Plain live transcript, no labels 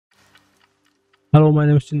Hello, my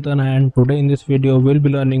name is Chintan and today in this video we'll be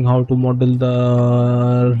learning how to model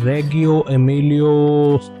the Reggio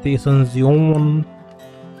Emilia Station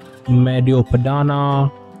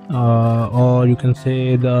Mediopadana, or you can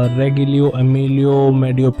say the Reggio Emilia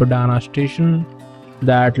Meddiopadana station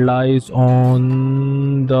that lies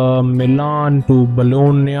on the Milan to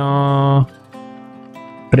Bologna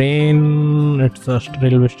train. It's a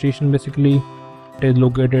railway station basically. It is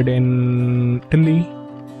located in Italy.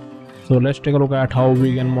 So let's take a look at how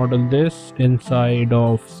we can model this inside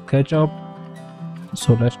of SketchUp.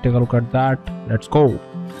 So let's take a look at that. Let's go.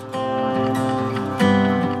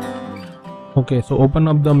 Okay, so open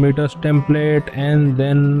up the meters template and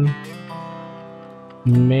then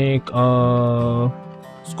make a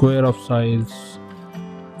square of size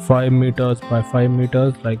 5 meters by 5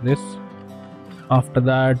 meters like this. After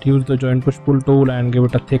that, use the joint push pull tool and give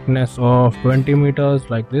it a thickness of 20 meters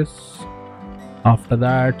like this. After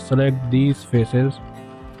that, select these faces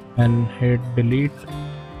and hit delete.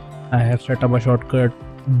 I have set up a shortcut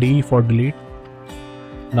D for delete.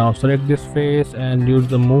 Now select this face and use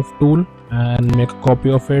the move tool and make a copy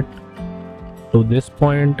of it to this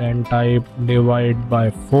point and type divide by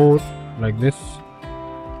 4 like this.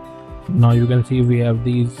 Now you can see we have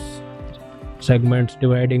these segments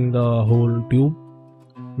dividing the whole tube.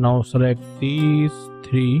 Now select these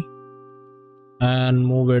 3 and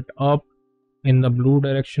move it up in the blue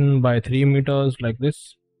direction by 3 meters like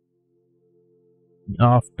this.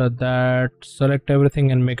 After that, select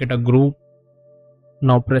everything and make it a group.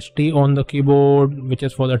 Now press T on the keyboard, which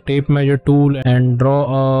is for the tape measure tool, and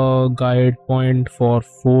draw a guide point for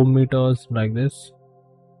 4 meters like this.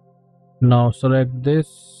 Now select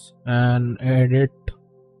this and edit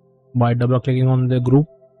by double clicking on the group.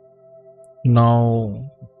 Now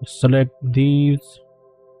select these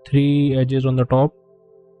 3 edges on the top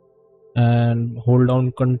and hold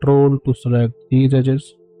down Ctrl to select these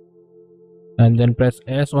edges, and then press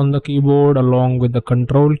S on the keyboard along with the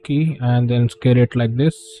Control key and then scale it like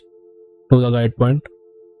this to the guide point.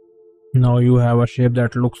 Now you have a shape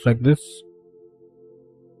that looks like this.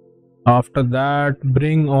 After that,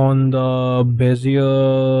 bring on the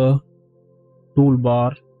Bezier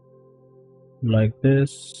toolbar like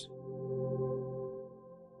this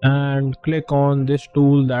and click on this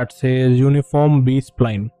tool that says Uniform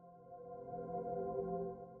B-Spline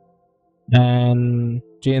and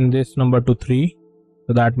change this number to 3.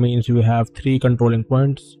 So that means you have 3 controlling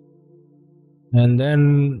points, and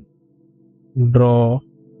then draw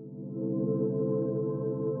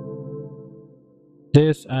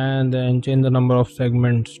this and then change the number of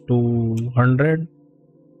segments to 100.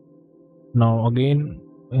 Now again,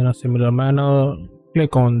 in a similar manner,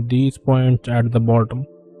 click on these points at the bottom,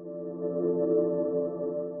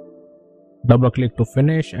 double click to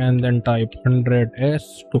finish and then type 100s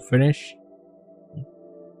to finish.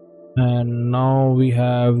 And now we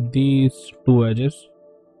have these 2 edges.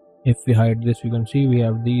 If we hide this, you can see we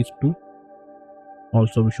have these 2.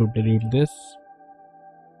 Also we should delete this.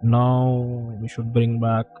 Now we should bring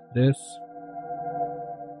back this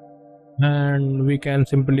and we can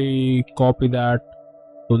simply copy that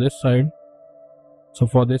to this side. So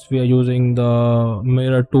for this we are using the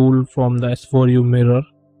mirror tool from the S4U mirror,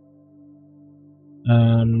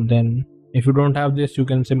 and then if you don't have this, you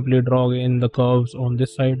can simply draw in the curves on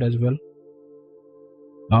this side as well.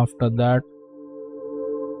 After that,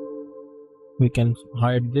 we can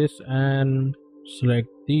hide this and select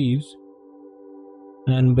these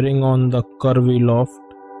and bring on the curvy loft.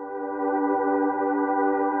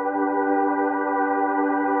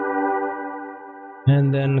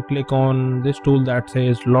 And then click on this tool that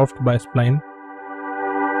says Loft by Spline.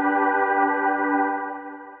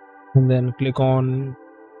 And then click on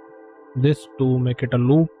this to make it a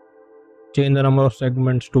loop. Change the number of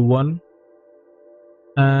segments to 1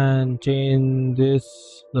 and change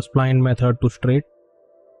this the spline method to straight,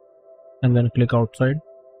 and then click outside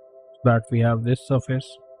so that we have this surface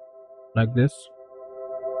like this.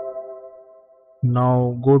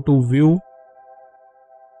 Now go to view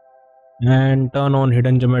and turn on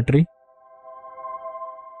hidden geometry.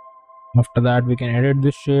 After that, we can edit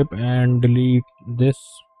this shape and delete this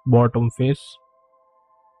bottom face,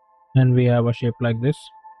 and we have a shape like this.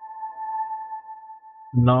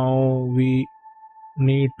 Now we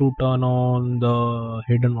need to turn on the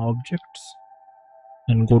hidden objects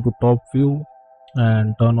and go to top view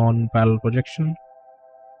and turn on parallel projection,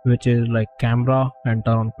 which is like camera, and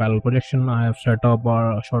turn on parallel projection. I have set up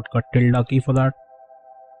a shortcut tilde key for that.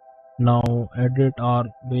 Now edit our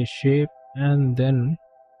base shape and then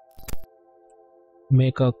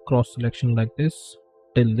make a cross selection like this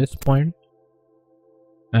till this point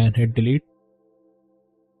and hit delete.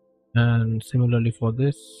 And similarly for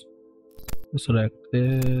this, select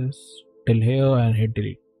this till here and hit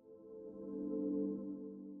delete.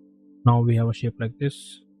 Now we have a shape like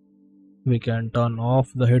this. We can turn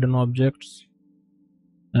off the hidden objects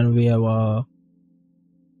and we have a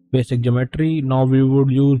basic geometry. Now we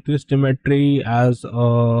would use this geometry as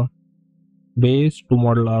a base to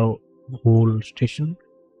model our whole station.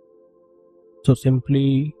 So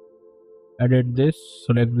simply edit this,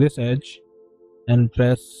 select this edge and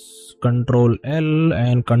press Ctrl L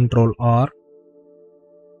and Ctrl R,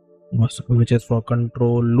 which is for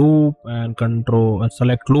control loop and control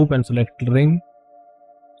select loop and select ring.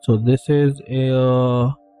 So this is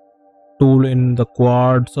a tool in the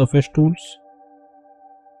quad face tools,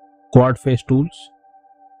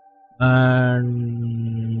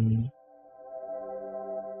 and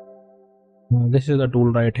this is the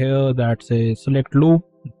tool right here that says select loop.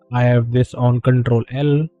 I have this on Ctrl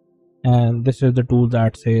L, and this is the tool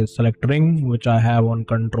that says select ring, which I have on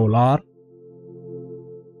Ctrl R.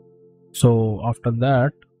 So after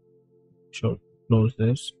that, sure, close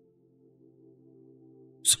this.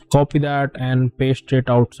 So copy that and paste it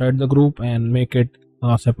outside the group and make it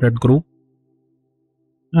a separate group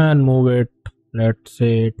and move it, let's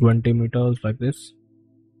say 20 meters like this.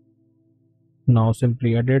 Now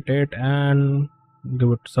simply edit it and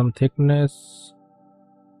give it some thickness,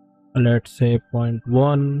 let's say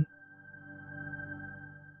 0.1,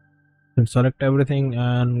 and select everything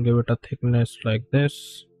and give it a thickness like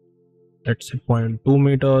this, let's say 0.2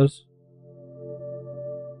 meters.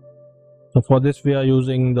 So for this we are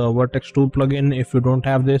using the vertex tool plugin. If you don't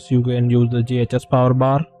have this, you can use the GHS power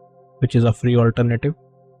bar, which is a free alternative.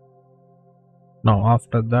 Now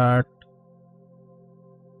after that,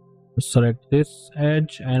 select this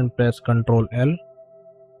edge and press Ctrl L,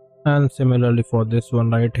 and similarly for this one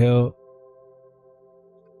right here,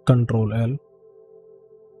 Ctrl L,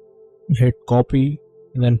 hit copy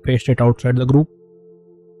and then paste it outside the group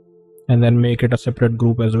and then make it a separate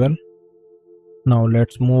group as well. Now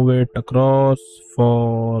let's move it across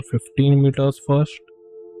for 15 meters first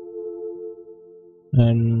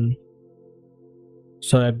and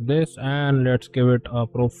select this, and let's give it a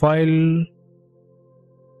profile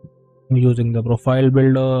using the profile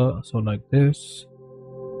builder. So like this,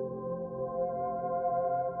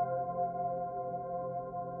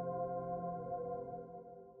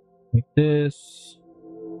 like this,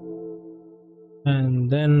 and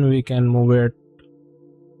then we can move it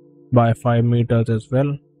by 5 meters as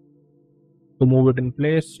well. To move it in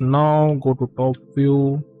place, now go to top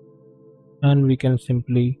view and we can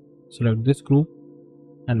simply select this group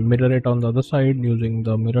and mirror it on the other side using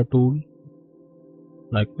the mirror tool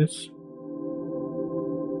like this.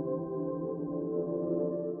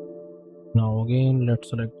 Now again, let's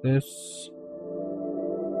select this,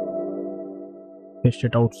 paste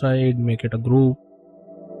it outside, make it a group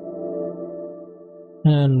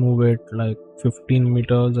and move it like 15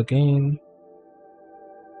 meters again,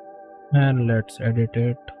 and let's edit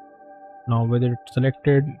it. Now with it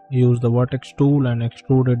selected, use the vertex tool and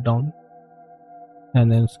extrude it down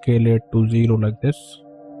and then scale it to 0 like this.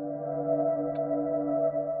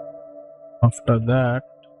 After that,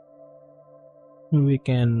 we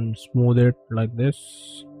can smooth it like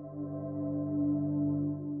this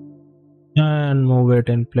and move it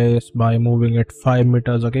in place by moving it 5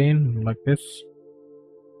 meters again like this,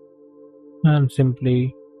 and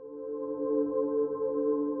simply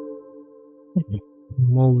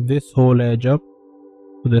move this whole edge up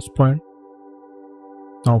to this point.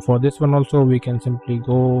 Now for this one also we can simply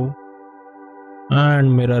go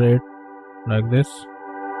and mirror it like this,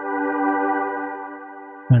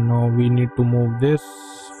 and now we need to move this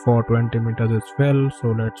for 20 meters as well, so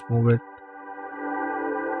let's move it,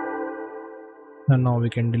 and now we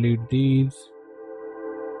can delete these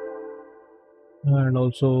and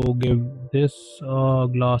also give this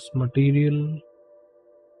glass material.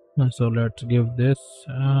 And so let's give this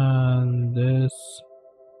and this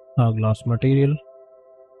glass material.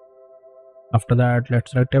 After that,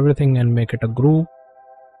 let's select everything and make it a group,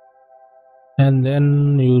 and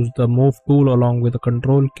then use the move tool along with the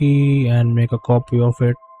control key and make a copy of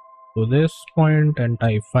it to this point and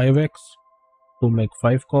type 5x to make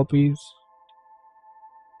 5 copies,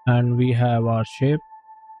 and we have our shape.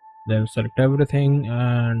 Then select everything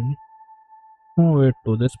and move it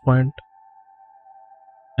to this point.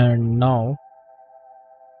 And now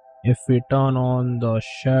if we turn on the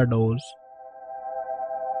shadows,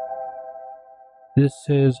 this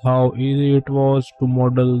is how easy it was to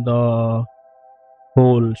model the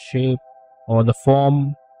whole shape or the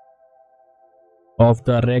form of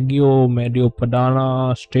the Reggio Emilia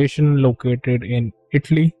Meddiopadana station located in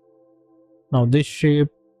Italy. Now this shape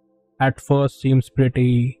at first seems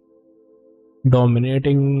pretty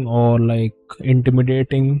dominating or like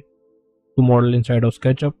intimidating to model inside of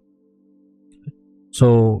SketchUp.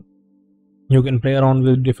 So you can play around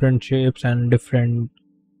with different shapes and different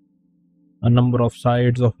a number of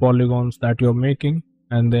sides of polygons that you're making,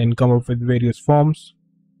 and then come up with various forms.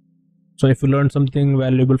 So if you learned something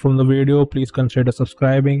valuable from the video, please consider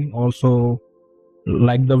subscribing. Also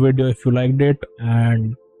like the video if you liked it,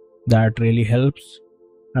 and that really helps.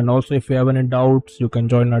 And also if you have any doubts, you can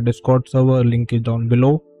join our Discord server, link is down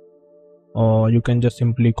below, or you can just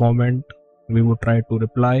simply comment, we would try to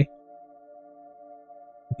reply.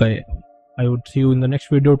 Okay, I would see you in the next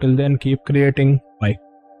video. Till then, keep creating.